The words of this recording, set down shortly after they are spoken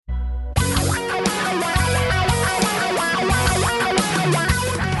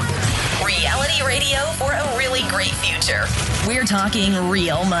future. We're talking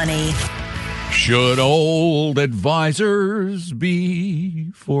real money. Should old advisors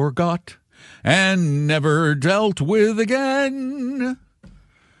be forgot and never dealt with again?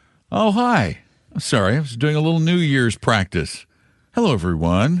 Oh, hi. Sorry, I was doing a little New Year's practice. Hello,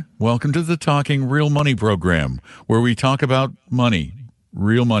 everyone. Welcome to the Talking Real Money program, where we talk about money,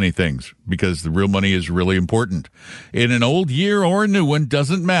 real money things, because the real money is really important. In an old year or a new one,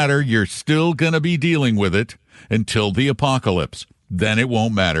 doesn't matter. You're still going to be dealing with it until the apocalypse. Then it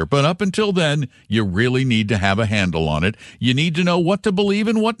won't matter. But up until then, you really need to have a handle on it. You need to know what to believe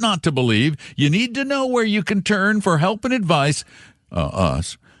and what not to believe. You need to know where you can turn for help and advice,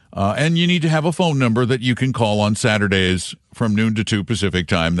 and you need to have a phone number that you can call on Saturdays from noon to 2 Pacific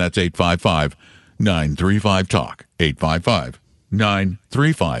time. That's 855-935-TALK,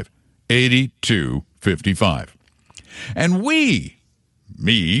 855-935-8255. And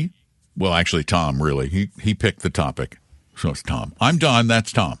actually Tom, really, he picked the topic. So it's Tom. I'm Don.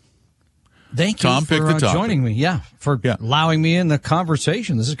 That's Tom. Thank you Tom for joining me. For allowing me in the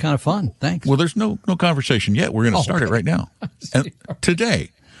conversation. This is kind of fun. Thanks. Well, there's no conversation yet. We're going to start it right now. And today,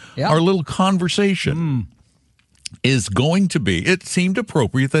 our little conversation is going to be, it seemed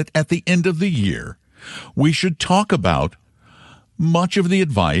appropriate that at the end of the year, we should talk about much of the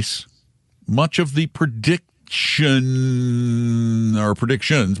advice, much of the predictions,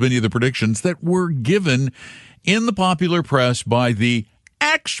 many of the predictions that were given in the popular press by the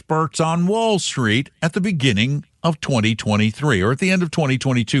experts on Wall Street at the beginning of 2023, or at the end of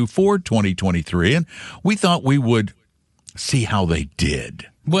 2022 for 2023, and we thought we would see how they did.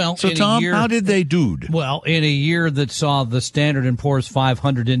 Well, so Tom, how did they do? Well, in a year that saw the Standard & Poor's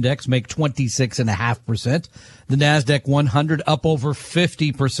 500 index make 26.5%, the NASDAQ 100 up over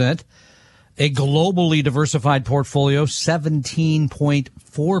 50%, a globally diversified portfolio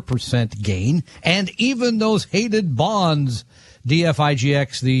 17.4% gain, and even those hated bonds,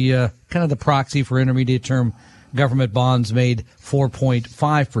 DFIGX, the kind of the proxy for intermediate term government bonds, made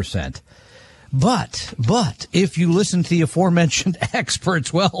 4.5%. But if you listen to the aforementioned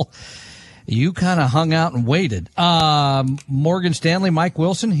experts, well, you kind of hung out and waited. Morgan Stanley, Mike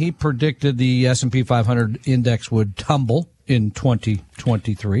Wilson, he predicted the S&P 500 index would tumble in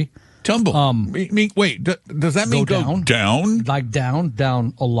 2023. Tumble? Wait, does that mean go down? Like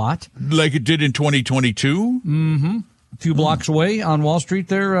down a lot. Like it did in 2022? Mm-hmm. A few blocks away on Wall Street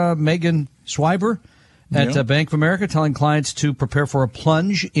there, Megan Schreiber at Bank of America telling clients to prepare for a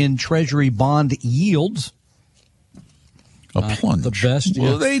plunge in Treasury bond yields. A plunge? The best.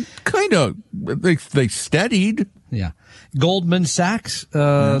 Well, they kind of, they steadied. Yeah. Goldman Sachs,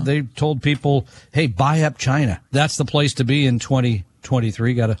 they told people, hey, buy up China. That's the place to be in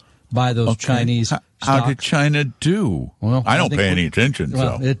 2023. Got to buy those Chinese stocks. How did China do? Well, I don't pay any attention.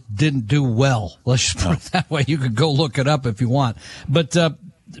 Well, it didn't do well. Let's just put it that way. You could go look it up if you want. But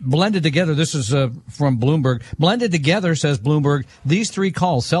blended together, this is from Bloomberg. Blended together, says Bloomberg, these three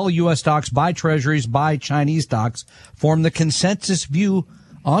calls, sell U.S. stocks, buy treasuries, buy Chinese stocks, form the consensus view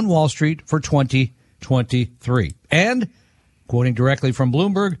on Wall Street for 2023. And, quoting directly from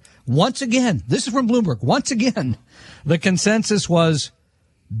Bloomberg, once again, this is from Bloomberg, once again, the consensus was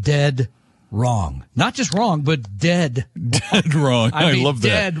dead wrong. Not just wrong, but dead. Dead wrong. I love that.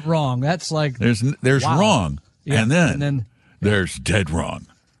 Dead wrong. That's like there's wow. wrong, yeah. and then there's dead wrong.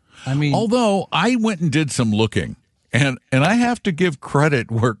 I mean, although I went and did some looking, and I have to give credit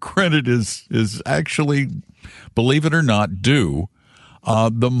where credit is actually, believe it or not, due.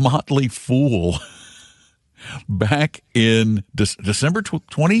 The Motley Fool back in December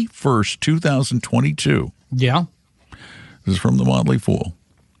 21st, 2022. Yeah. This is from the Motley Fool.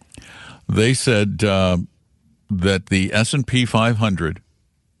 They said that the S&P 500,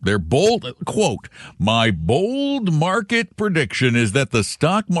 their bold, quote, my bold market prediction is that the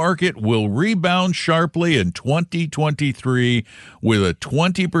stock market will rebound sharply in 2023 with a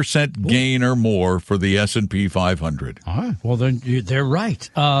 20% gain or more for the S&P 500. All right. Well, then they're right.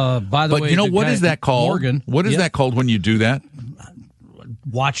 By the way, you know, what is that called? Morgan, what is that called when you do that?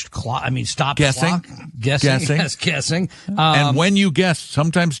 Stop guessing. Clock. Guessing. Yes, guessing. And when you guess,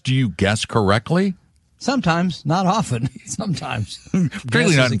 sometimes do you guess correctly? Sometimes, not often. Sometimes.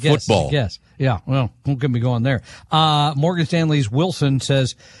 Particularly not in football. Yes. Yeah. Well, don't get me going there. Morgan Stanley's Wilson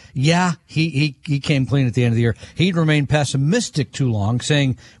says, yeah, he came clean at the end of the year. He'd remained pessimistic too long,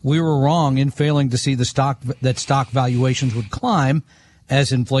 saying we were wrong in failing to see stock valuations would climb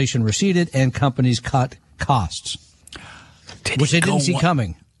as inflation receded and companies cut costs. Which they didn't see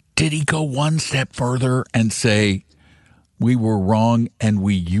coming. Did he go one step further and say, we were wrong and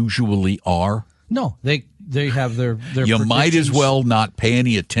we usually are? No, they have their You might as well not pay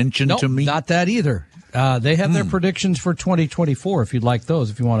any attention to me. Not that either. They have their predictions for 2024, if you'd like those,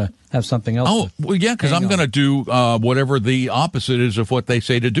 if you want to have something else. Oh, well, yeah, because I'm going to do whatever the opposite is of what they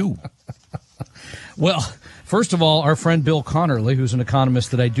say to do. Well, first of all, our friend Bill Connerly, who's an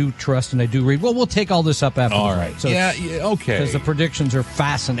economist that I do trust and I do read. Well, we'll take all this up after. All the right. break. So, yeah, okay. Because the predictions are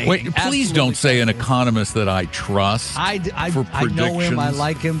fascinating. Wait, please Absolutely don't say an economist that I trust. I for know him, I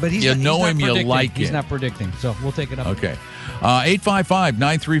like him, but he's you not, know he's him, not you predicting. like He's him. not predicting, so we'll take it up. Okay.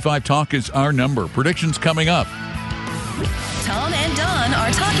 855-935-TALK is our number. Predictions coming up. Tom and Don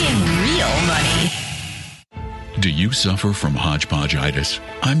are talking real money. Do you suffer from hodgepodgeitis?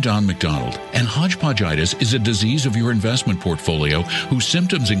 I'm Don McDonald, and hodgepodgeitis is a disease of your investment portfolio whose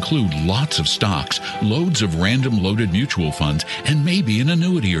symptoms include lots of stocks, loads of random loaded mutual funds, and maybe an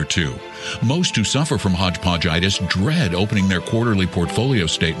annuity or two. Most who suffer from hodgepodgeitis dread opening their quarterly portfolio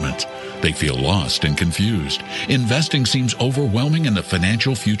statements. They feel lost and confused. Investing seems overwhelming and the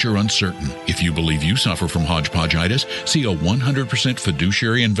financial future uncertain. If you believe you suffer from hodgepodgeitis, see a 100%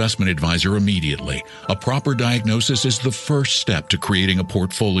 fiduciary investment advisor immediately. A proper diagnosis is the first step to creating a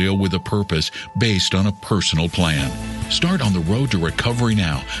portfolio with a purpose based on a personal plan. Start on the road to recovery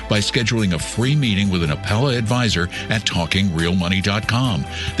now by scheduling a free meeting with an Appella advisor at TalkingRealMoney.com.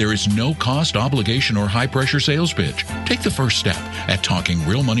 There is no cost, obligation, or high-pressure sales pitch. Take the first step at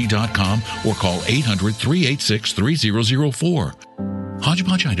TalkingRealMoney.com or call 800-386-3004.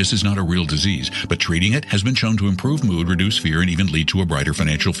 Hodgepodgeitis is not a real disease, but treating it has been shown to improve mood, reduce fear, and even lead to a brighter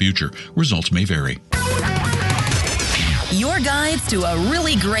financial future. Results may vary. Your guides to a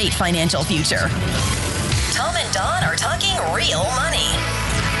really great financial future. Tom and Don are talking real money.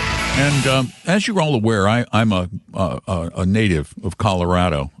 And as you're all aware, I'm a native of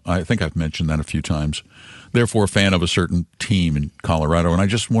Colorado. I think I've mentioned that a few times. Therefore, a fan of a certain team in Colorado. And I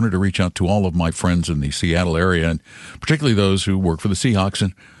just wanted to reach out to all of my friends in the Seattle area, and particularly those who work for the Seahawks.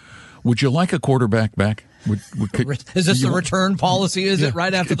 And would you like a quarterback back? Is this the return policy? Is it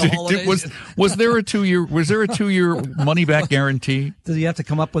right after the holidays? Was there a 2-year money back guarantee? Does he have to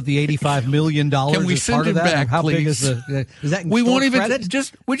come up with the $85 million? Can we as send part him of that? back, How please? big is the? Is that We won't even credit?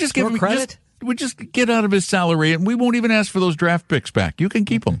 we just give him credit. We just get out of his salary, and we won't even ask for those draft picks back. You can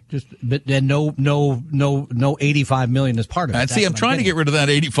keep them. But no $85 million as part of it. See, I'm trying to get rid of that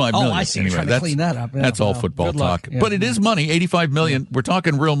 $85 million. Oh, I see. Anyway, You're trying to clean that up. Yeah, that's all football talk. Yeah. But it is money, $85 million. We're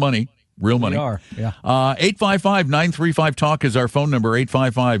talking real money. Real money. We are, yeah. 855-935-TALK is our phone number,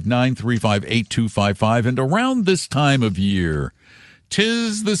 855-935-8255. And around this time of year,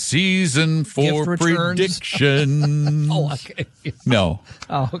 'tis the season for predictions. Oh, okay. No.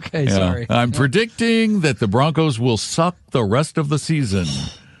 Oh, okay, Yeah. sorry. I'm predicting that the Broncos will suck the rest of the season.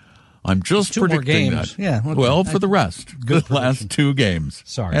 I'm just Two more predicting games. that. Yeah, okay. Well, for the rest. Good the last 2 games.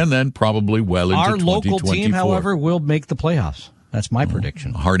 Sorry. And then probably well into Our 2024. local team, however, will make the playoffs. That's my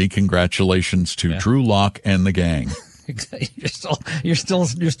prediction. Hearty congratulations to Drew Lock and the gang. You're still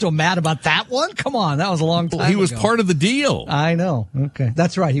mad about that one? Come on, that was a long time He was ago. part of the deal. I know. Okay,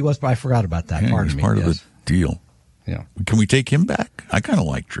 that's right. He was. I forgot about that. Yeah, he Pardon was me. part of Yes. the deal. Yeah. Can we take him back? I kind of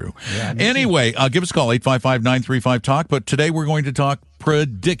like Drew. Yeah, anyway, give us a call, 855-935-TALK. But today we're going to talk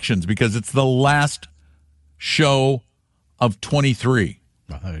predictions because it's the last show of 23.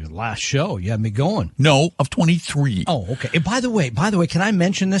 Last show, you had me going. No, of 23. Oh, okay. And by the way, can I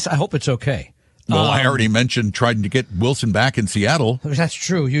mention this? I hope it's okay. Well, I already mentioned trying to get Wilson back in Seattle. That's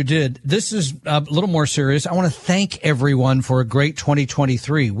true. You did. This is a little more serious. I want to thank everyone for a great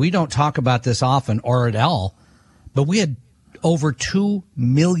 2023. We don't talk about this often or at all, but we had over 2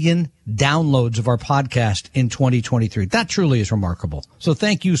 million downloads of our podcast in 2023. That truly is remarkable. So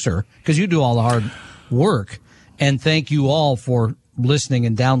thank you, sir, because you do all the hard work. And thank you all for listening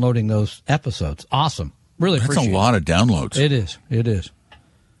and downloading those episodes. Awesome. Really appreciate it. That's a lot of downloads. It is. It is.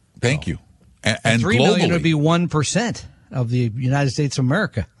 Thank you. And 3 globally, million would be 1% of the United States of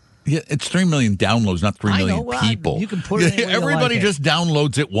America. Yeah, it's 3 million downloads, not 3 million Well, people. you can put it any way you Everybody like it. just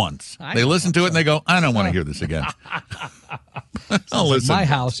downloads it once. They listen to it and they go, I don't want to hear this again. I'll listen. My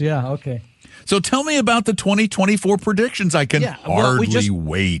house, yeah, okay. So tell me about the 2024 predictions. I can hardly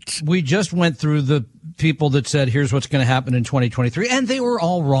wait. We just went through the people that said, here's what's going to happen in 2023, and they were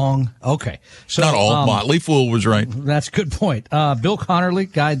all wrong. Okay. So, not all. Motley Fool was right. That's a good point. Bill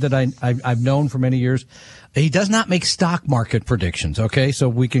Connerly, guy that I've known for many years, he does not make stock market predictions, okay? So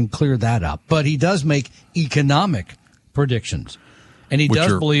we can clear that up. But he does make economic predictions. And he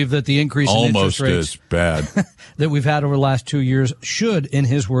does believe that the increase in interest rates as bad that we've had over the last 2 years should, in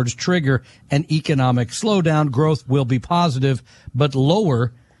his words, trigger an economic slowdown. Growth will be positive, but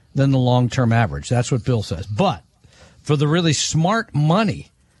lower than the long-term average. That's what Bill says. But for the really smart money,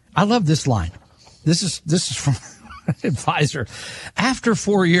 I love this line. This is from advisor. After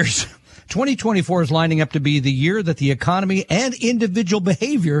 4 years, 2024 is lining up to be the year that the economy and individual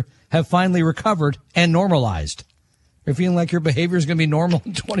behavior have finally recovered and normalized. You're feeling like your behavior is going to be normal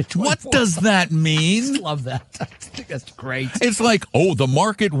in 2024. What does that mean? I love that. I think that's great. It's like, oh, the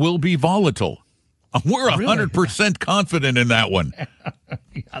market will be volatile. We're 100% confident in that one.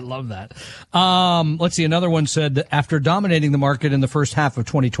 I love that. Let's see. Another one said that after dominating the market in the first half of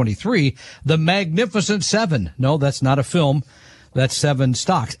 2023, the Magnificent Seven. No, that's not a film. That's 7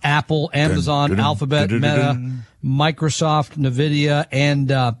 stocks. Apple, Amazon, Alphabet, Meta, Microsoft, NVIDIA, and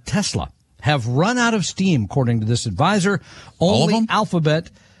Tesla have run out of steam, according to this advisor. Only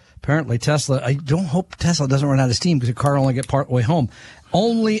Alphabet, apparently Tesla. I don't hope Tesla doesn't run out of steam because the car only get part way home.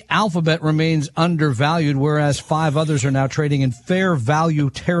 Only Alphabet remains undervalued, whereas 5 others are now trading in fair value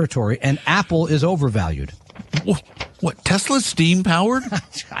territory, and Apple is overvalued. What, Tesla's steam powered?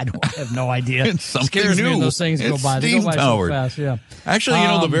 I have no idea. It's something scares new. me when those things go by. They go by so fast. Yeah. Actually,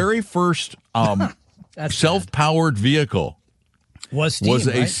 the very first self-powered vehicle was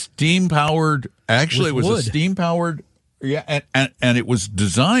a steam-powered. Actually, it was a steam-powered. Yeah, and it was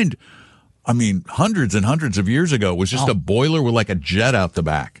designed. I mean, hundreds and hundreds of years ago. It was just a boiler with like a jet out the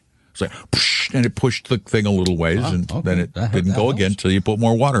back. It's like, and it pushed the thing a little ways, then it didn't go again until you put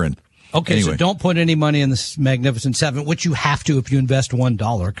more water in. Okay, anyway. So don't put any money in this Magnificent Seven, which you have to if you invest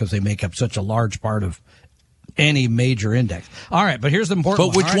 $1 because they make up such a large part of any major index. All right, but here's the important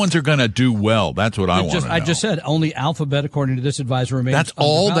one. But which ones are going to do well? That's what I want to know. I just said only Alphabet, according to this advisor, remains That's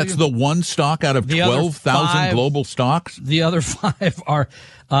all? That's the one stock out of 12,000 global stocks? The other 5 are,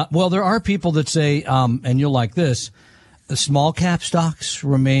 there are people that say, and you'll like this, the small cap stocks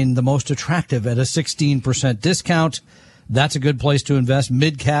remain the most attractive at a 16% discount. That's a good place to invest.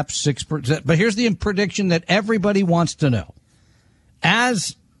 Mid cap 6%. But here's the prediction that everybody wants to know.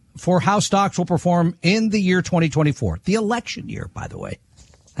 As for how stocks will perform in the year 2024, the election year, by the way.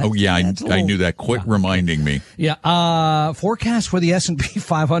 I knew that. Quit reminding me. Yeah. Forecasts for the S&P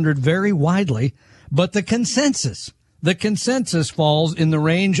 500 vary widely, but the consensus falls in the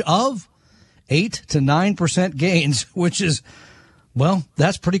range of 8 to 9% gains, which is, well,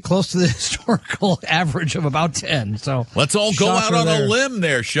 that's pretty close to the historical average of about 10. So let's all go out on a limb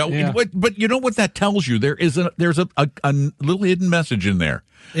there, Yeah. But you know what that tells you? There's a little hidden message in there.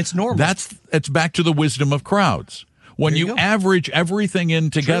 It's normal. It's back to the wisdom of crowds. When you average everything in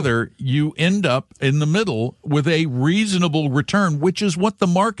together, you end up in the middle with a reasonable return, which is what the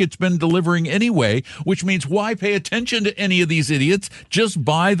market's been delivering anyway, which means why pay attention to any of these idiots? Just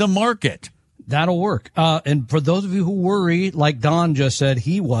buy the market. That'll work. And for those of you who worry, like Don just said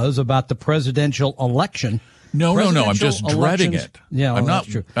he was, about the presidential election. No. I'm just dreading it. Yeah, I'm not.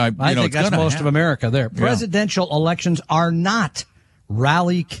 That's true. I think that's most of America there. Presidential elections are not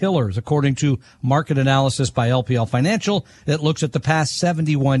rally killers, according to market analysis by LPL Financial. It looks at the past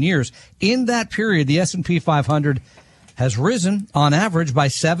 71 years. In that period, the S&P 500 has risen on average by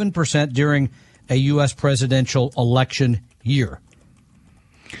 7% during a U.S. presidential election year.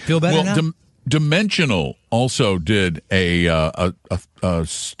 Feel better now? Dimensional also did a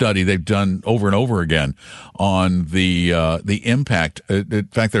study they've done over and over again on the impact. In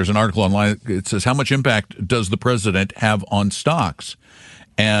fact, there's an article online. It says, how much impact does the president have on stocks?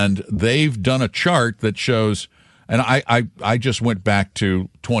 And they've done a chart that shows, and I just went back to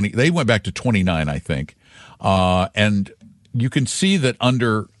 20. They went back to 29, I think, and you can see that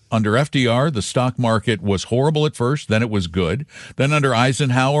under FDR, the stock market was horrible at first, then it was good. Then under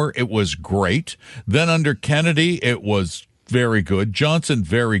Eisenhower, it was great. Then under Kennedy, it was very good. Johnson,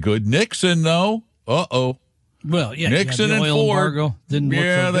 very good. Nixon, though, Well, yeah, Nixon the and oil Ford, embargo didn't look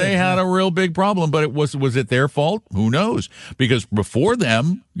so good. They had a real big problem, but was it their fault? Who knows? Because before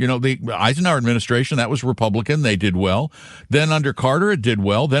them, the Eisenhower administration, that was Republican, they did well. Then under Carter, it did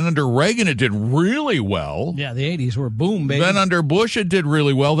well. Then under Reagan, it did really well. Yeah, the 80s were boom, baby. Then under Bush, it did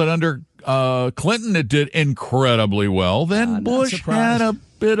really well. Then under Clinton, it did incredibly well. Then Bush had a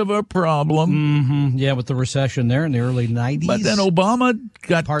bit of a problem. Mm-hmm. Yeah, with the recession there in the early 90s. But then Obama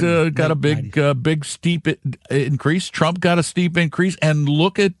got a big steep increase. Trump got a steep increase. And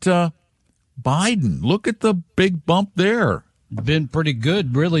look at Biden. Look at the big bump there. Been pretty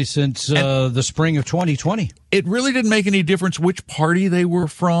good, really, since the spring of 2020. It really didn't make any difference which party they were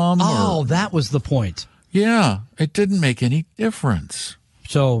from. That was the point. Yeah, it didn't make any difference.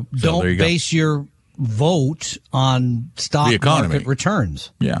 So don't base your vote on stock market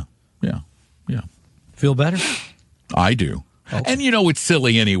returns. Yeah. Feel better? I do. Okay. And it's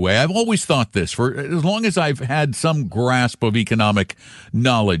silly anyway. I've always thought this for as long as I've had some grasp of economic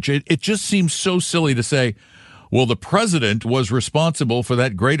knowledge. It just seems so silly to say, well, the president was responsible for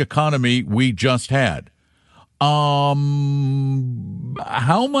that great economy we just had. How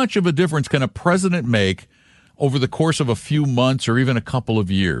much of a difference can a president make over the course of a few months or even a couple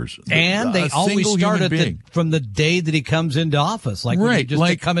of years? And they always start from the day that he comes into office. Like, right, just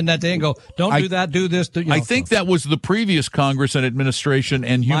to come in that day and go, don't do that, do this. I think that was the previous Congress and administration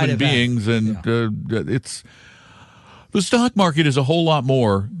and human beings. And it's the stock market is a whole lot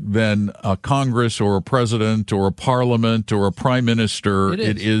more than a Congress or a president or a parliament or a prime minister.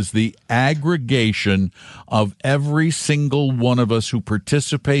 It is the aggregation of every single one of us who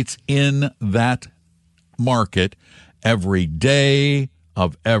participates in that market every day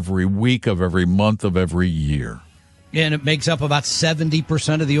of every week of every month of every year. And it makes up about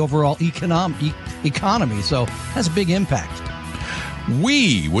 70% of the overall economy. So that's a big impact.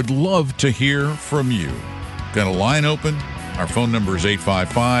 We would love to hear from you. Got a line open. Our phone number is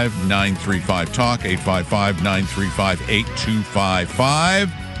 855-935-TALK,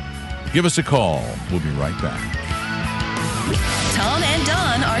 855-935-8255. Give us a call. We'll be right back. Tom and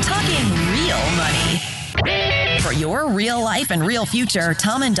Don are talking real money. For your real life and real future,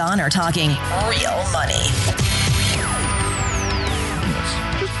 Tom and Don are talking real money.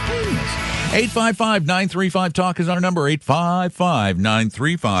 855-935-TALK is our number.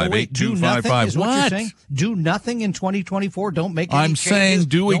 855-935-8255. What? Do nothing in 2024. Don't make any changes. I'm saying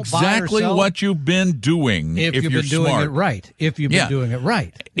do exactly what you've been doing if you've been doing smart. it right. If you've been doing it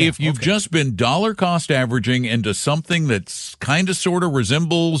right. If you've just been dollar cost averaging into something that's kind of sort of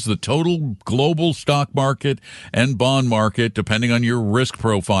resembles the total global stock market and bond market, depending on your risk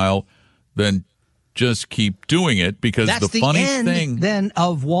profile, then just keep doing it, because that's the funny end, thing then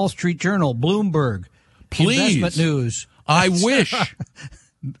of Wall Street Journal, Bloomberg, please, Investment News. I wish.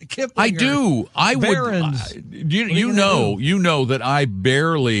 I do. I Barron's. would. You know that I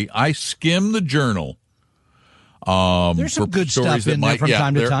skim the Journal. There's some good stuff in there from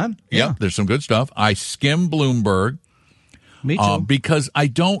time to time. Yeah, there's some good stuff. I skim Bloomberg. Me too. Because I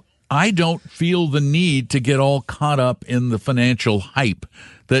don't feel the need to get all caught up in the financial hype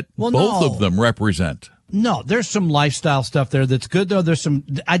that both of them represent. No, there's some lifestyle stuff there that's good, though. There's some.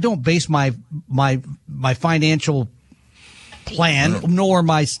 I don't base my financial plan nor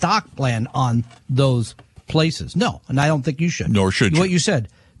my stock plan on those places. No, and I don't think you should. Nor should you. What you said: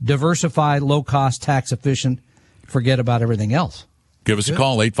 diversify, low cost, tax efficient. Forget about everything else. Give us a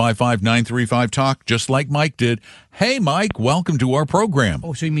call, 855-935-TALK, just like Mike did. Hey, Mike, welcome to our program.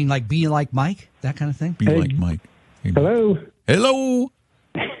 Oh, so you mean like be like Mike, that kind of thing? Be like Mike. Hey, hello. Hello.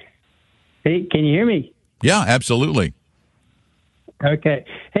 Hey, can you hear me? Yeah, absolutely. Okay.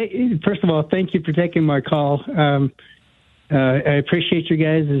 Hey, first of all, thank you for taking my call. I appreciate your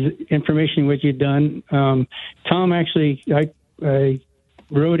guys' information, what you've done. Tom, actually, I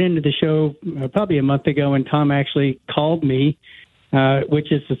wrote into the show probably a month ago, and Tom actually called me,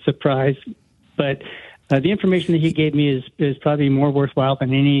 which is a surprise. But the information that he gave me is probably more worthwhile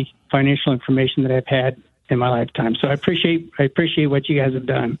than any financial information that I've had in my lifetime. So I appreciate what you guys have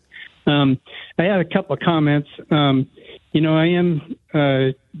done. I had a couple of comments. I am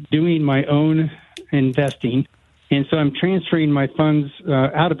doing my own investing, and so I'm transferring my funds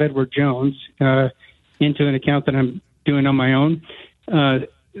out of Edward Jones into an account that I'm doing on my own.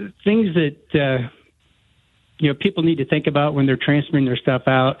 Things that people need to think about when they're transferring their stuff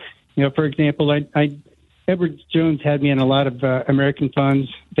out. For example, Edward Jones had me in a lot of American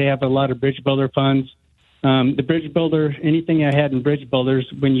funds. They have a lot of bridge builder funds. The bridge builder, anything I had in bridge builders,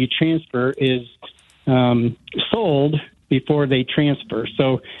 when you transfer, is sold before they transfer.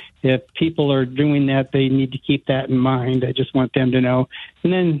 So if people are doing that, they need to keep that in mind. I just want them to know.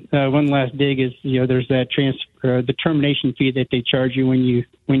 And then one last dig is, there's that transfer, the termination fee that they charge you when you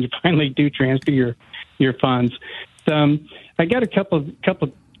finally do transfer your funds. So, I got a couple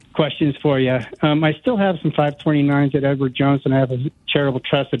questions for you. I still have some 529s at Edward Jones, and I have a charitable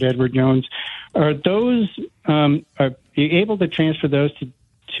trust at Edward Jones. Are those are you able to transfer those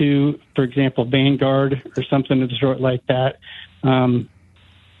to, for example, Vanguard or something of the sort like that,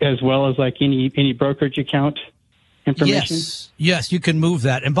 as well as like any brokerage account information? Yes, you can move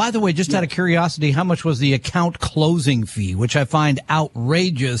that. And by the way, just out of curiosity, how much was the account closing fee, which I find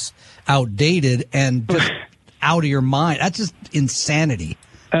outrageous, outdated, and just out of your mind? That's just insanity.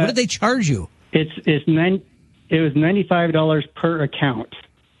 What did they charge you? It was $95 per account.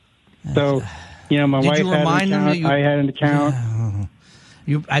 So, my wife had an account. I had an account.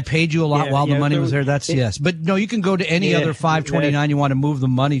 I paid you a lot while the money was there. That's yes. But no, you can go to any other 529 you want to move the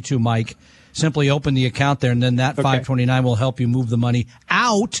money to, Mike. Simply open the account there, and then that 529 will help you move the money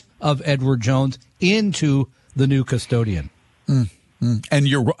out of Edward Jones into the new custodian. And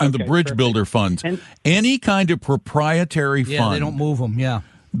you're on the bridge builder funds. Any kind of proprietary fund. Yeah, they don't move them,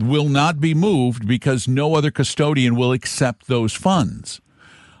 will not be moved because no other custodian will accept those funds.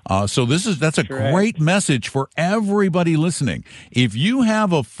 So that's a great message for everybody listening. If you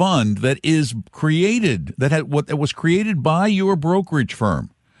have a fund that is created, that was created by your brokerage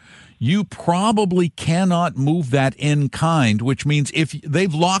firm, you probably cannot move that in kind, which means if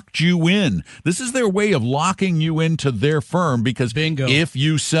they've locked you in, this is their way of locking you into their firm, because Bingo. If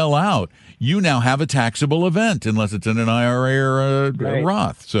you sell out, you now have a taxable event unless it's in an IRA or a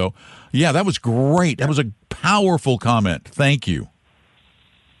Roth. So, yeah, that was great. That was a powerful comment. Thank you.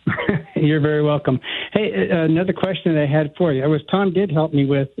 You're very welcome. Hey, another question I had for you. Tom did help me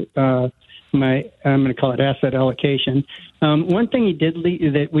with I'm going to call it asset allocation. One thing he did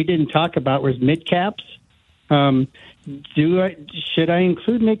that we didn't talk about was mid caps. Should I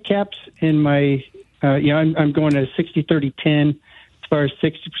include mid caps in my? I'm going to 60-30-10 as far as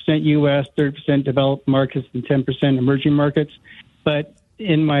 60% U.S., 30% developed markets, and 10% emerging markets. But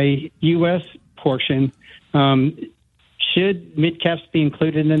in my U.S. portion, should mid caps be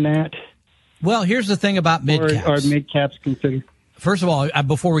included in that? Well, here's the thing about mid caps. Or mid caps considered? First of all,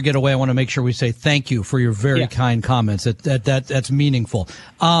 before we get away, I want to make sure we say thank you for your very kind comments. That's meaningful.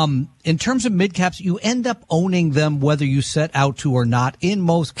 In terms of mid caps, you end up owning them whether you set out to or not in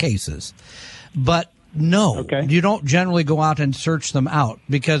most cases. But no, you don't generally go out and search them out,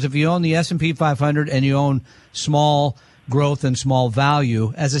 because if you own the S&P 500 and you own small growth and small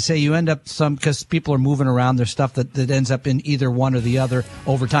value, as I say, you end up because people are moving around. There's stuff that ends up in either one or the other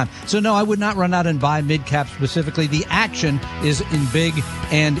over time. So no, I would not run out and buy mid cap specifically. The action is in big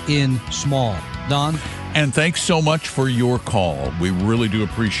and in small. Don? And thanks so much for your call. We really do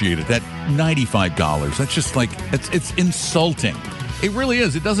appreciate it. That $95, that's just like, it's insulting. It really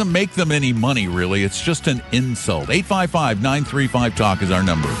is. It doesn't make them any money, really. It's just an insult. 855-935-TALK is our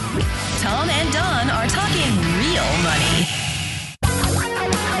number. Tom and Don are talking real money.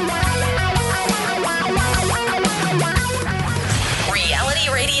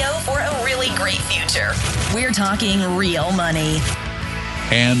 Reality radio for a really great future. We're talking real money.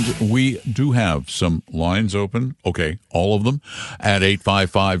 And we do have some lines open. Okay, all of them at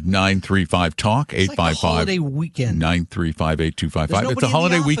 855-935-TALK. 855-935-8255. It's a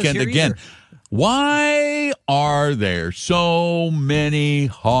holiday weekend again. Why are there so many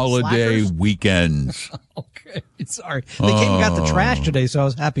holiday weekends? Okay, sorry. They came and got the trash today, so I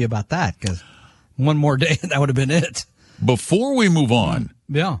was happy about that, because one more day, that would have been it. Before we move on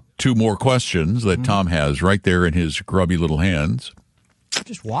to more questions that Tom has right there in his grubby little hands,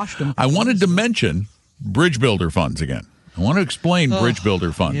 just washed them. I wanted to mention Bridge Builder funds again. I want to explain Bridge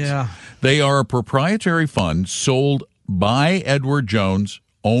Builder funds. Yeah. They are a proprietary fund sold by Edward Jones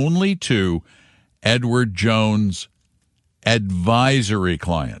only to Edward Jones advisory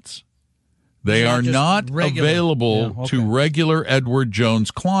clients. They are not available to regular Edward Jones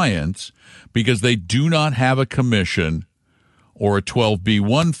clients because they do not have a commission or a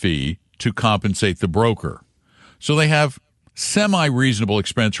 12B1 fee to compensate the broker. So they have semi-reasonable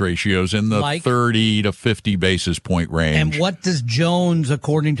expense ratios in the 30 to 50 basis point range. And what does Jones,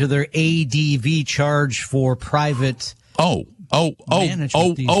 according to their ADV, charge for private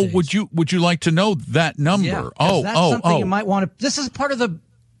management these days? Would you like to know that number? Yeah, that's something you might want to. This is part of the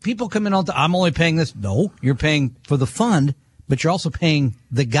people come in all the time. I'm only paying this. No, you're paying for the fund, but you're also paying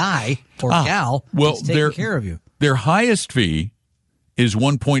the guy or gal that's taking care of you. Their highest fee is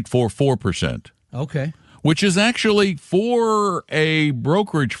 1.44%. Okay. Which is actually, for a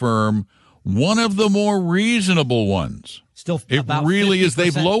brokerage firm, one of the more reasonable ones. Still, it really is.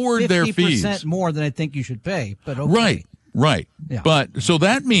 They've lowered their fees. 50% more than I think you should pay, but okay. Right. Yeah. But so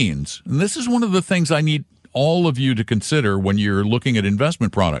that means, and this is one of the things I need all of you to consider when you're looking at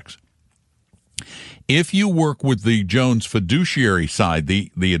investment products. If you work with the Jones fiduciary side,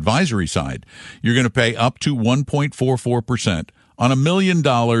 the advisory side, you're going to pay up to 1.44%. On $1 million, it's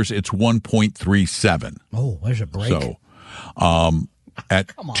 1.37. Oh, there's a break. So, at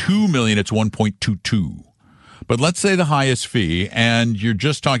 $2 million, it's 1.22. But let's say the highest fee, and you're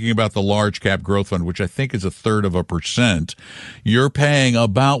just talking about the large cap growth fund, which I think is 1/3%. You're paying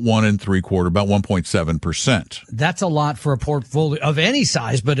about 1 3/4, about 1.7%. That's a lot for a portfolio of any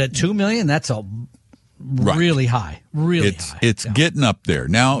size, but at $2 million, that's a really high. Really high. It's getting up there.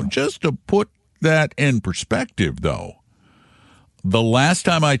 Now, just to put that in perspective, though, the last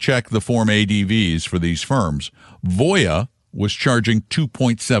time I checked the form ADVs for these firms, Voya was charging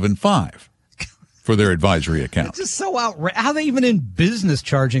 2.75 for their advisory account. It's just so outrageous. How are they even in business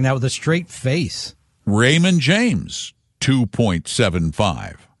charging that with a straight face? Raymond James,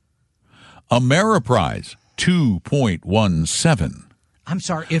 2.75. Ameriprise, 2.17. I'm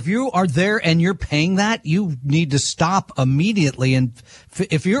sorry. If you are there and you're paying that, you need to stop immediately. And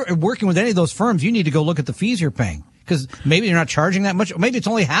if you're working with any of those firms, you need to go look at the fees you're paying, because maybe you're not charging that much. Maybe it's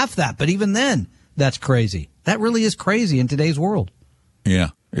only half that. But even then, that's crazy. That really is crazy in today's world. Yeah,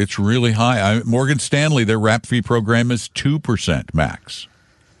 it's really high. Morgan Stanley, their wrap fee program is 2% max.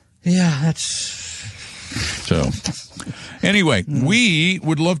 Yeah, that's... So, anyway, we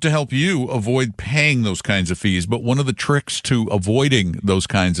would love to help you avoid paying those kinds of fees. But one of the tricks to avoiding those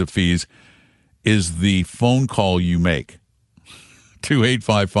kinds of fees is the phone call you make to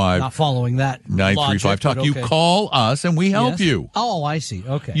 855. Not following that 935 Talk. Okay. You call us and we help you. Oh, I see.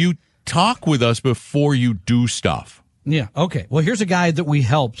 Okay. You talk with us before you do stuff. Yeah. Okay. Well, here's a guy that we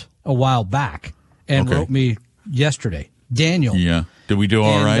helped a while back and wrote me yesterday. Daniel. Yeah. Did we do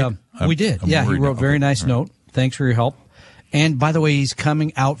all right? We did. He wrote a very nice note. Thanks for your help. And by the way, he's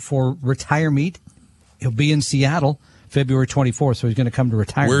coming out for Retire Meet. He'll be in Seattle February 24th, so he's going to come to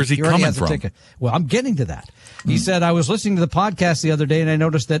Retire. Where is he coming from? Ticket. Well, I'm getting to that. He said, I was listening to the podcast the other day, and I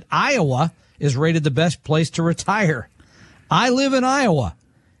noticed that Iowa is rated the best place to retire. I live in Iowa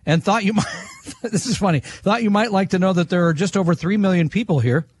and thought you might, this is funny, thought you might like to know that there are just over 3 million people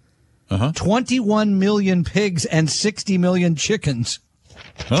here, 21 million pigs, and 60 million chickens.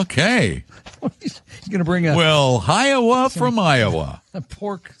 Okay. He's going to bring Iowa from Iowa. A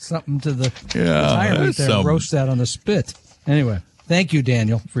pork something to the Yeah, retirement there and roast that on the spit. Anyway, thank you,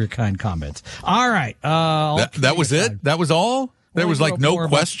 Daniel, for your kind comments. All right. That was it? That was all? There was like no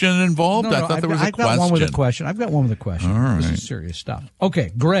question involved? No, I thought there was a question. I've got one with a question. I've got one with a question. All right. This is serious stuff.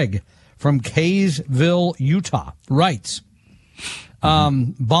 Okay, Greg from Kaysville, Utah writes,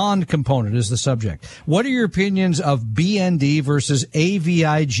 bond component is the subject. What are your opinions of BND versus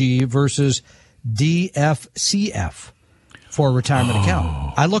AVIG versus DFCF for a retirement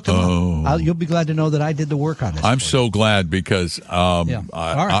account? I looked them up. You'll be glad to know that I did the work on this. I'm so glad because I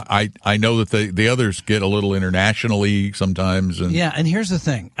know that the others get a little internationally sometimes. And here's the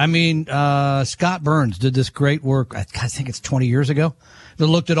thing. I mean, Scott Burns did this great work, I think it's 20 years ago, that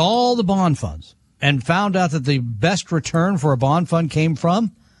looked at all the bond funds and found out that the best return for a bond fund came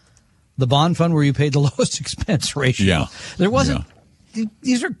from the bond fund where you paid the lowest expense ratio. Yeah. There wasn't,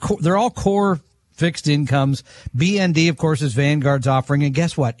 these are, they're all core fixed incomes. BND, of course, is Vanguard's offering. And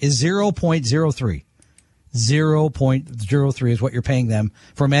guess what? Is 0.03. 0.03 is what you're paying them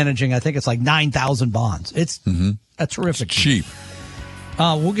for managing. I think it's like 9,000 bonds. It's a terrific. It's cheap.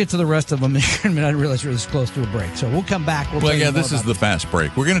 We'll get to the rest of them in a minute. I didn't realize we were this close to a break. So we'll come back. This is the fast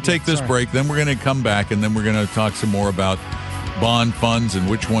break. We're going to take this break, then we're going to come back, and then we're going to talk some more about bond funds and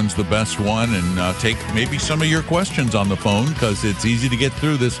which one's the best one, and take maybe some of your questions on the phone, because it's easy to get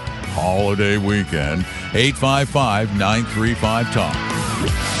through this holiday weekend. 855-935-TALK.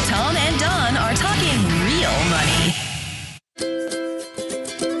 Tom and Don are talking real money.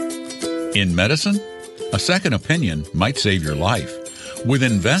 In medicine, a second opinion might save your life. With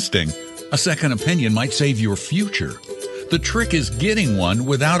investing, a second opinion might save your future. The trick is getting one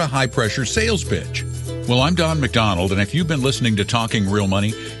without a high-pressure sales pitch. Well, I'm Don McDonald, and if you've been listening to Talking Real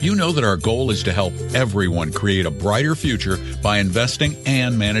Money, you know that our goal is to help everyone create a brighter future by investing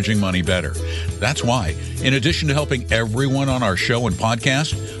and managing money better. That's why, in addition to helping everyone on our show and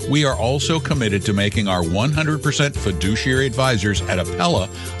podcast, we are also committed to making our 100% fiduciary advisors at Appella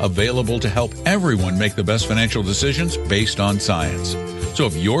available to help everyone make the best financial decisions based on science. So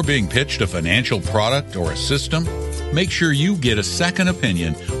if you're being pitched a financial product or a system, make sure you get a second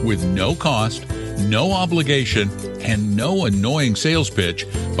opinion with no cost, no obligation, and no annoying sales pitch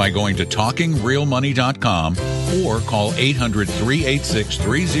by going to TalkingRealMoney.com or call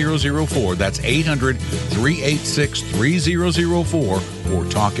 800-386-3004. That's 800-386-3004 or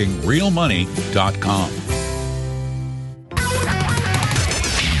TalkingRealMoney.com.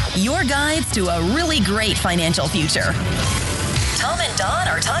 Your guides to a really great financial future. Tom and Don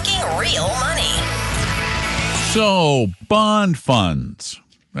are talking real money. So, bond funds.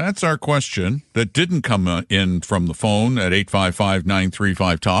 That's our question that didn't come in from the phone at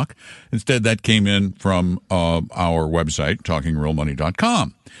 855-935-TALK. Instead, that came in from our website,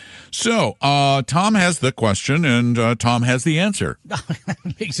 TalkingRealMoney.com. So, Tom has the question, and Tom has the answer.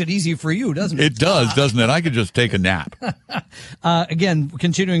 Makes it easy for you, doesn't it? It does, doesn't it? I could just take a nap. Again,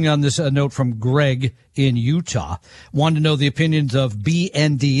 continuing on this note from Greg in Utah, wanted to know the opinions of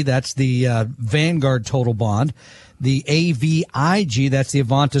BND, that's the Vanguard Total Bond, the AVIG, that's the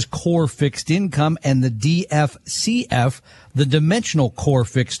Avantis Core Fixed Income, and the DFCF, the Dimensional Core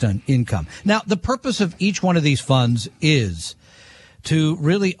Fixed Income. Now, the purpose of each one of these funds is to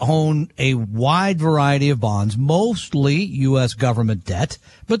really own a wide variety of bonds, mostly U.S. government debt,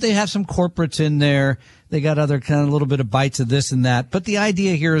 but they have some corporates in there. They got other kind of little bit of bites of this and that. But the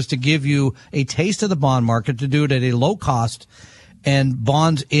idea here is to give you a taste of the bond market, to do it at a low cost. And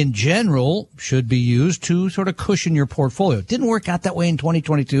bonds in general should be used to sort of cushion your portfolio. It didn't work out that way in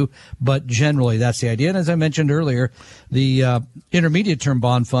 2022, but generally that's the idea. And as I mentioned earlier, the intermediate term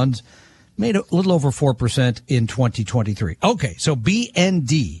bond funds made a little over 4% in 2023. Okay, so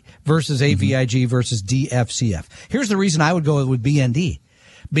BND versus AVIG versus DFCF. Here's the reason I would go with BND.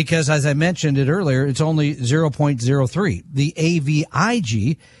 Because as I mentioned it earlier, it's only 0.03. The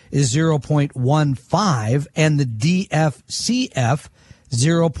AVIG is 0.15 and the DFCF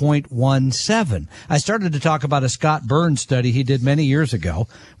 0.17. I started to talk about a Scott Burns study he did many years ago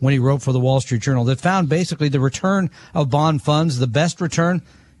when he wrote for the Wall Street Journal that found basically the return of bond funds, the best return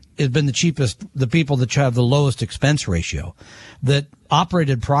has been the cheapest, the people that have the lowest expense ratio, that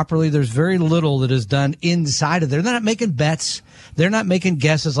operated properly. There's very little that is done inside of there. They're not making bets. They're not making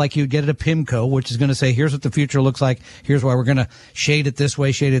guesses like you'd get at a PIMCO, which is going to say, here's what the future looks like. Here's why we're going to shade it this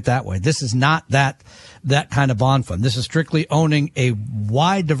way, shade it that way. This is not that kind of bond fund. This is strictly owning a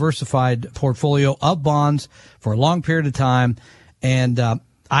wide diversified portfolio of bonds for a long period of time. And,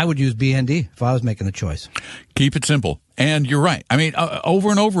 I would use BND if I was making the choice. Keep it simple. And you're right. I mean, over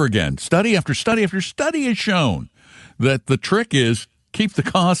and over again, study after study after study has shown that the trick is keep the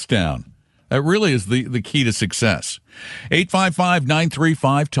costs down. That really is the key to success.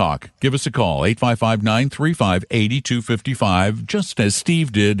 855-935-TALK. Give us a call. 855-935-8255, just as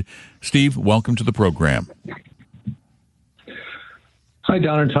Steve did. Steve, welcome to the program. Hi,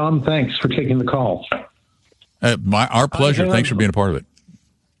 Don and Tom. Thanks for taking the call. Our pleasure. Thanks for being a part of it.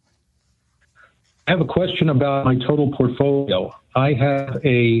 I have a question about my total portfolio. I have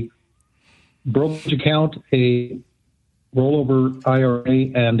a brokerage account, a rollover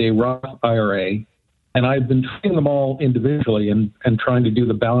IRA, and a Roth IRA, and I've been treating them all individually and trying to do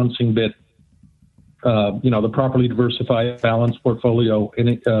the balancing bit, the properly diversified balanced portfolio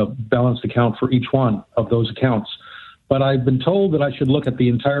in a balanced account for each one of those accounts. But I've been told that I should look at the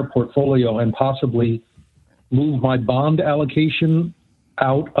entire portfolio and possibly move my bond allocation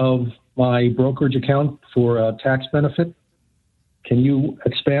out of my brokerage account for a tax benefit. Can you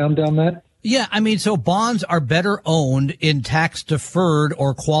expand on that? Yeah, I mean, so bonds are better owned in tax deferred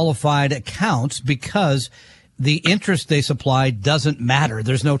or qualified accounts because the interest they supply doesn't matter.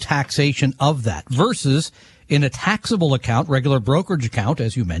 There's no taxation of that versus in a taxable account, regular brokerage account,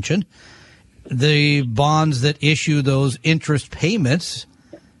 as you mentioned, the bonds that issue those interest payments,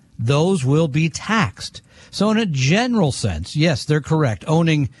 those will be taxed. So in a general sense, yes, they're correct.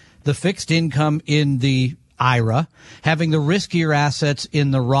 Owning the fixed income in the IRA, having the riskier assets in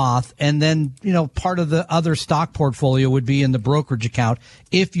the Roth, and then, part of the other stock portfolio would be in the brokerage account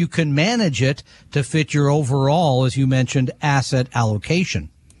if you can manage it to fit your overall, as you mentioned, asset allocation.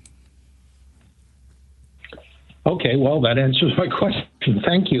 Okay, well, that answers my question.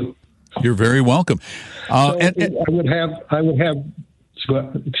 Thank you. You're very welcome. I would have.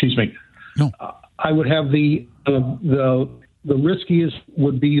 Excuse me. No. I would have the riskiest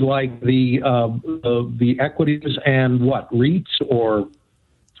would be like the equities and REITs or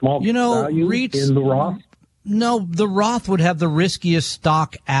small value REITs in the Roth? No, the Roth would have the riskiest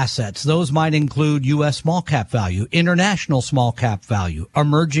stock assets. Those might include U.S. small cap value, international small cap value,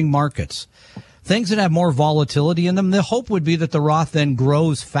 emerging markets, things that have more volatility in them. The hope would be that the Roth then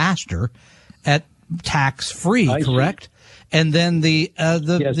grows faster at tax free, correct? And then the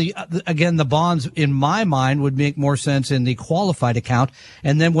bonds, in my mind, would make more sense in the qualified account.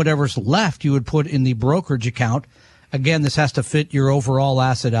 And then whatever's left, you would put in the brokerage account. Again, this has to fit your overall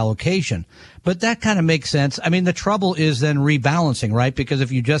asset allocation. But that kind of makes sense. I mean, the trouble is then rebalancing, right? Because if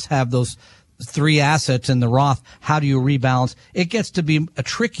you just have those three assets in the Roth, how do you rebalance? It gets to be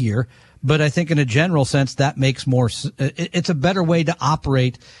trickier. But I think in a general sense, that makes more, it's a better way to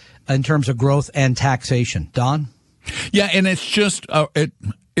operate in terms of growth and taxation. Don? Yeah, and it's just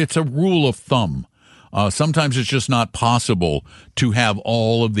it's a rule of thumb. Sometimes it's just not possible to have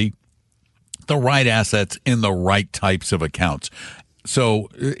all of the right assets in the right types of accounts. So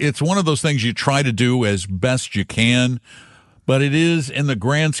it's one of those things you try to do as best you can, but it is, in the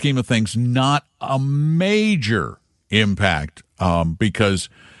grand scheme of things, not a major impact because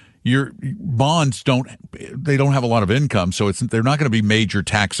your bonds don't have a lot of income, so they're not going to be major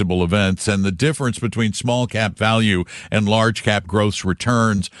taxable events, and the difference between small cap value and large cap gross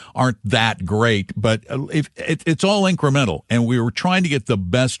returns aren't that great, but it's all incremental, and we were trying to get the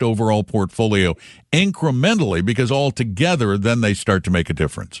best overall portfolio incrementally because altogether then they start to make a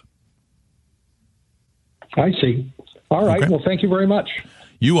difference. I see. All right. Okay. Well, thank you very much.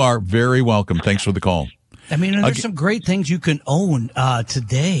 You are very welcome. Thanks for the call. I mean, and there's some great things you can own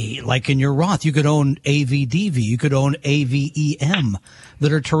today, like in your Roth. You could own AVDV, you could own AVEM,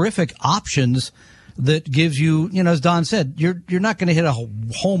 that are terrific options that gives you, as Don said, you're not going to hit a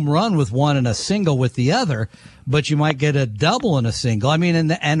home run with one and a single with the other, but you might get a double and a single. I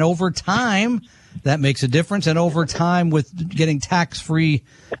mean, and over time, that makes a difference. And over time, with getting tax-free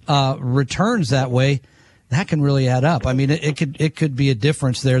returns that way, that can really add up. I mean, it could be a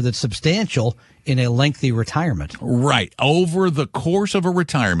difference there that's substantial in a lengthy retirement. Right. Over the course of a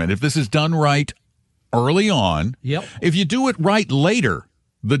retirement, if this is done right early on, Yep. If you do it right later,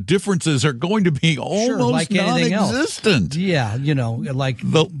 the differences are going to be almost like anything else. non-existent. Yeah,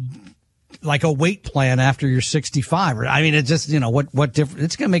 like a weight plan after you're 65. I mean, it just, what difference?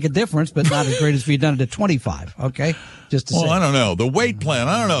 It's going to make a difference, but not as great as if you'd done it at 25. Okay, just to say. I don't know the weight plan.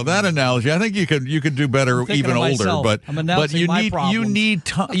 I don't know that analogy. I think you could do better even older, but you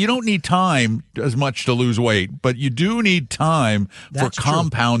don't need time as much to lose weight, but you do need time for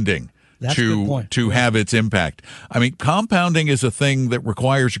compounding. That's a good point. To have its impact. I mean, compounding is a thing that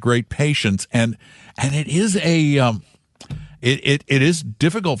requires great patience, and it is it is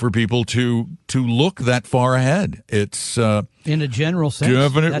difficult for people to look that far ahead. It's in a general sense,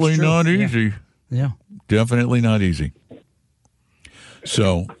 definitely not easy. Yeah, definitely not easy.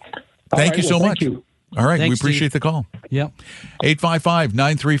 So, thank you so much. You. All right, Thanks, we appreciate Steve. the call. Yep.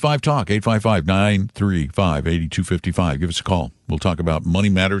 855-935-TALK, 855-935-8255. Give us a call. We'll talk about money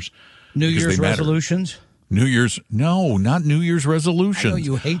matters. New Year's resolutions? No, not New Year's resolutions. I know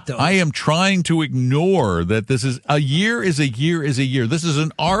you hate those. I am trying to ignore that this is a year is a year is a year. This is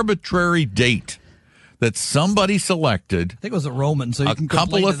an arbitrary date that somebody selected. I think it was the Romans. So you can a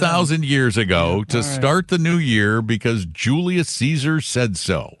couple of thousand years ago to start the new year because Julius Caesar said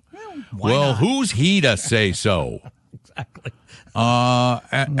so. Well, who's he to say so? Exactly.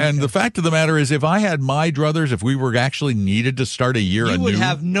 And the fact of the matter is, if I had my druthers, if we were actually needed to start a year anew, you would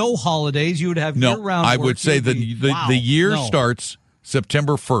have no holidays. You would have year-round I work. would say the year starts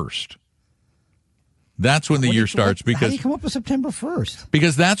September 1st. That's when the year starts. Because how do you come up with September 1st?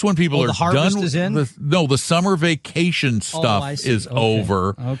 Because that's when people are the harvest done. Is in? The summer vacation stuff is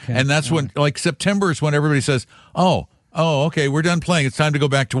over. Okay. And that's when, like, September is when everybody says, oh, okay, we're done playing. It's time to go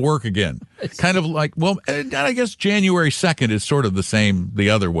back to work again. It's kind of like, well, I guess January 2nd is sort of the same the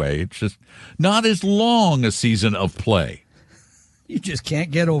other way. It's just not as long a season of play. You just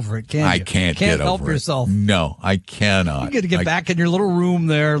can't get over it, can you? I can't get over it. Help yourself. No, I cannot. You got to get back in your little room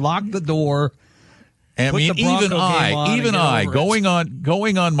there, lock the door. I mean, even I, going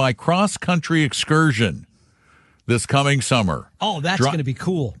on my cross-country excursion this coming summer. Oh, that's going to be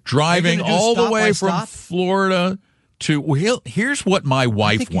cool. Driving all the way from Florida to, here's what my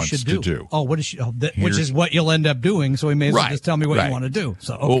wife wants to do. Oh, what is she? Which is what you'll end up doing. So we may as well just tell me what you want to do.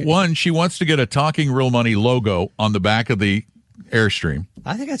 So, okay. Well, one, she wants to get a Talking Real Money logo on the back of the Airstream.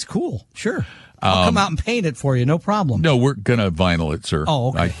 I think that's cool. Sure. I'll come out and paint it for you. No problem. No, we're going to vinyl it, sir. Oh,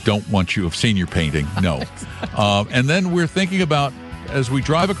 okay. I don't want you to have seen your painting. No. And then we're thinking about, as we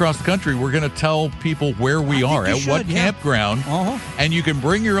drive across the country, we're going to tell people where we are, at what campground. And you can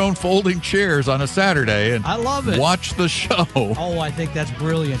bring your own folding chairs on a Saturday and I love it. Watch the show. Oh, I think that's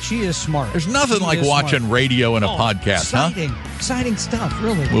brilliant. She is smart. There's nothing like watching radio and a podcast, Exciting stuff,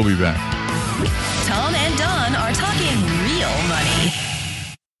 really. We'll be back. Tom and Don are talking real money.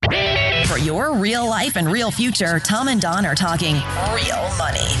 For your real life and real future, Tom and Don are talking real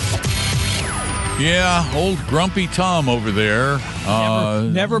money. Yeah, old grumpy Tom over there.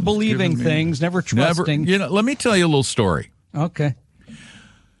 Never believing things, never trusting. Let me tell you a little story. Okay.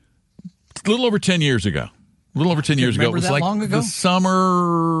 A little over 10 years ago. It was like long ago? The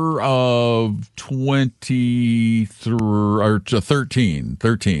summer of 13.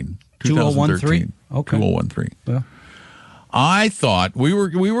 2013. Okay. 2013. Yeah. I thought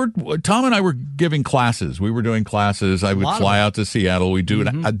Tom and I were giving classes. We were doing classes. I would fly out to Seattle. We'd do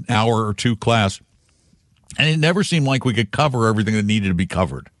an hour or two class. And it never seemed like we could cover everything that needed to be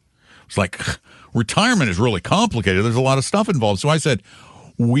covered. It's like, retirement is really complicated. There's a lot of stuff involved. So I said,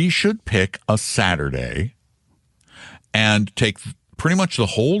 we should pick a Saturday and take pretty much the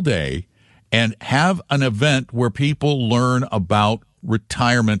whole day and have an event where people learn about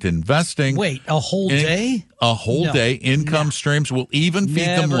retirement investing. Wait, a whole day? A whole day. Income streams. We'll even feed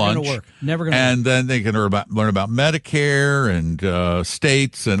them lunch. Never going to work. And then they can learn about Medicare and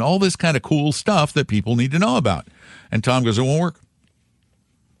states and all this kind of cool stuff that people need to know about. And Tom goes, it won't work.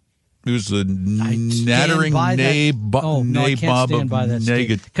 It was the nattering I can't nabob stand by that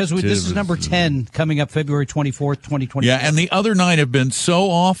negative. Because this is number 10 coming up February 24th, 2020. Yeah, and the other 9 have been so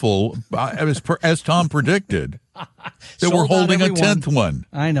awful, as Tom predicted, that we're holding a 10th one.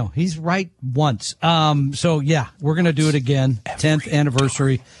 I know. He's right once. So, yeah, we're going to do it again. 10th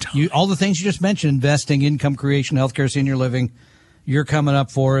anniversary. All the things you just mentioned, investing, income creation, healthcare, senior living. You're coming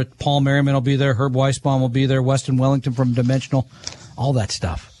up for it. Paul Merriman will be there. Herb Weisbaum will be there. Weston Wellington from Dimensional. All that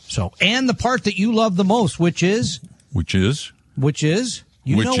stuff. So, and the part that you love the most, which is? You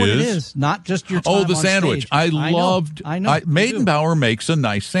know what it is, not just your time the on stage. I know. Maidenbauer makes a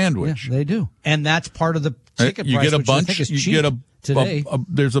nice sandwich. Yeah, they do. And that's part of the ticket price, get a which bunch. I think is You cheap get today.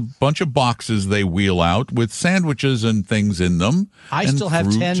 There's a bunch of boxes they wheel out with sandwiches and things in them. I still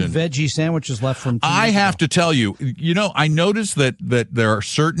have 10 veggie sandwiches left from 2 years I have ago. to tell you, I noticed that there are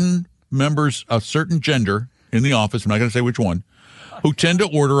certain members, a certain gender in the office, I'm not going to say which one, who tend to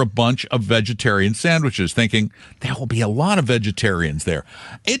order a bunch of vegetarian sandwiches, thinking there will be a lot of vegetarians there.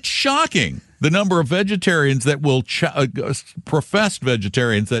 It's shocking, the number of vegetarians that will professed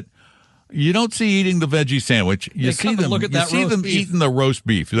vegetarians that you don't see eating the veggie sandwich. You see them eating the roast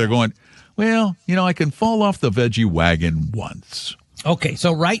beef. They're going, well, I can fall off the veggie wagon once. Okay,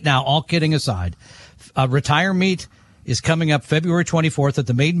 so right now, all kidding aside, Retire Meat is coming up February 24th at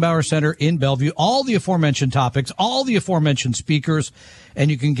the Maidenbauer Center in Bellevue. All the aforementioned topics, all the aforementioned speakers,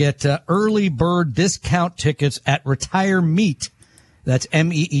 and you can get early bird discount tickets at Retire Meat. That's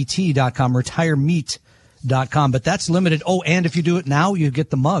MEET.com, retiremeat.com. But that's limited. Oh, and if you do it now, you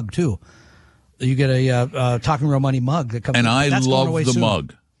get the mug, too. You get a Talking Real Money mug that comes. And I love the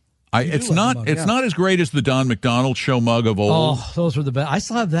mug. It's not as great as the Don McDonald Show mug of old. Oh, those were the best. I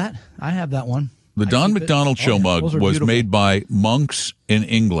still have that. I have that one. The Don McDonald Show mug was made by monks in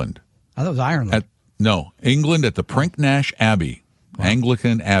England. I thought it was Ireland. England at the Prinknash Abbey,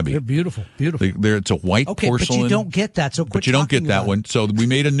 Anglican Abbey. They're beautiful, beautiful. It's a white porcelain. But you don't get that. So but you don't get that one. So we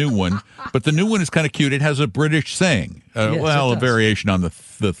made a new one. But the new one is kind of cute. It has a British saying, a variation on the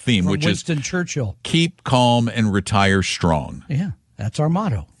theme, from which Winston is Churchill. Keep calm and retire strong. Yeah, that's our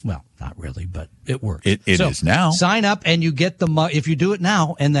motto. Well, not really, but it works. It is now. Sign up and you get the mug. If you do it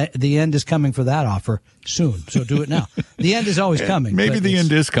now, and the end is coming for that offer soon, so do it now. The end is always coming. Maybe the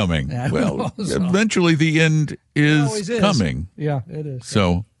end is coming. Well, eventually the end is coming. Yeah, it is.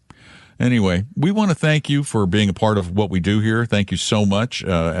 So anyway, we want to thank you for being a part of what we do here. Thank you so much.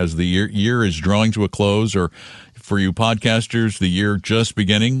 As the year is drawing to a close, or for you podcasters, the year just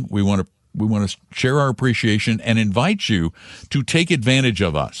beginning, we want to share our appreciation and invite you to take advantage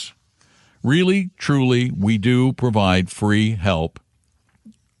of us. Really, truly, we do provide free help,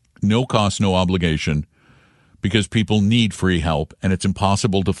 no cost, no obligation, because people need free help, and it's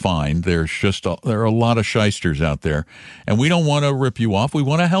impossible to find. There are a lot of shysters out there, and we don't want to rip you off. We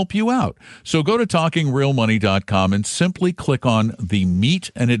want to help you out. So go to TalkingRealMoney.com and simply click on the Meet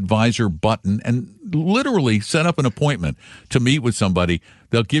an Advisor button and literally set up an appointment to meet with somebody.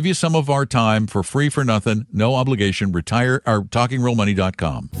 They'll give you some of our time for free, for nothing, no obligation.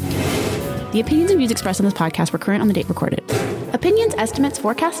 TalkingRealMoney.com. The opinions and views expressed on this podcast were current on the date recorded. Opinions, estimates,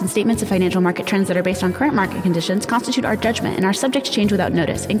 forecasts, and statements of financial market trends that are based on current market conditions constitute our judgment and are subject to change without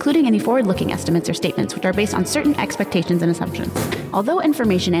notice, including any forward-looking estimates or statements which are based on certain expectations and assumptions. Although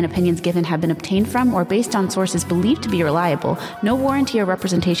information and opinions given have been obtained from or based on sources believed to be reliable, no warranty or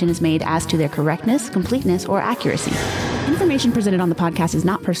representation is made as to their correctness, completeness, or accuracy. Information presented on the podcast is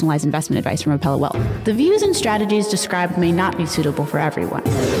not personalized investment advice from Appella Wealth. The views and strategies described may not be suitable for everyone.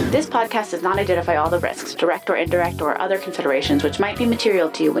 This podcast does not identify all the risks, direct or indirect, or other considerations which might be material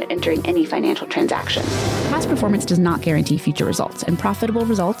to you when entering any financial transaction. Past performance does not guarantee future results, and profitable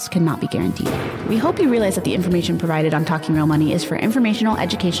results cannot be guaranteed. We hope you realize that the information provided on Talking Real Money is for informational,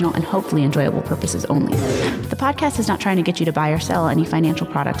 educational, and hopefully enjoyable purposes only. The podcast is not trying to get you to buy or sell any financial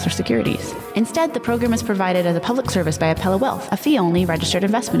products or securities. Instead, the program is provided as a public service by Appella Wealth, a fee-only registered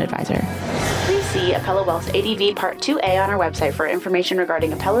investment advisor. Please see Appella Wealth's ADV Part 2A on our website for information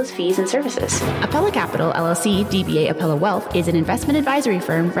regarding Appella's fees and services. Appella Capital, LLC, DBA Appella Wealth, is an investment advisory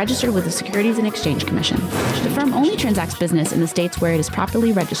firm registered with the Securities and Exchange Commission. The firm only transacts business in the states where it is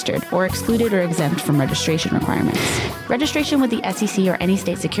properly registered or excluded or exempt from registration requirements. Registration with the SEC or any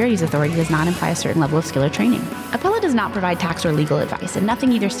state securities authority does not imply a certain level of skill or training. Appella does not provide tax or legal advice, and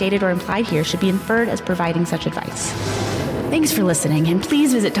nothing either stated or implied here should be inferred as providing such advice. Thanks for listening, and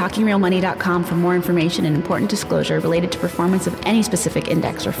please visit TalkingRealMoney.com for more information and important disclosure related to performance of any specific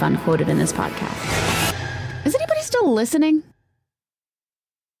index or fund quoted in this podcast. Is anybody still listening?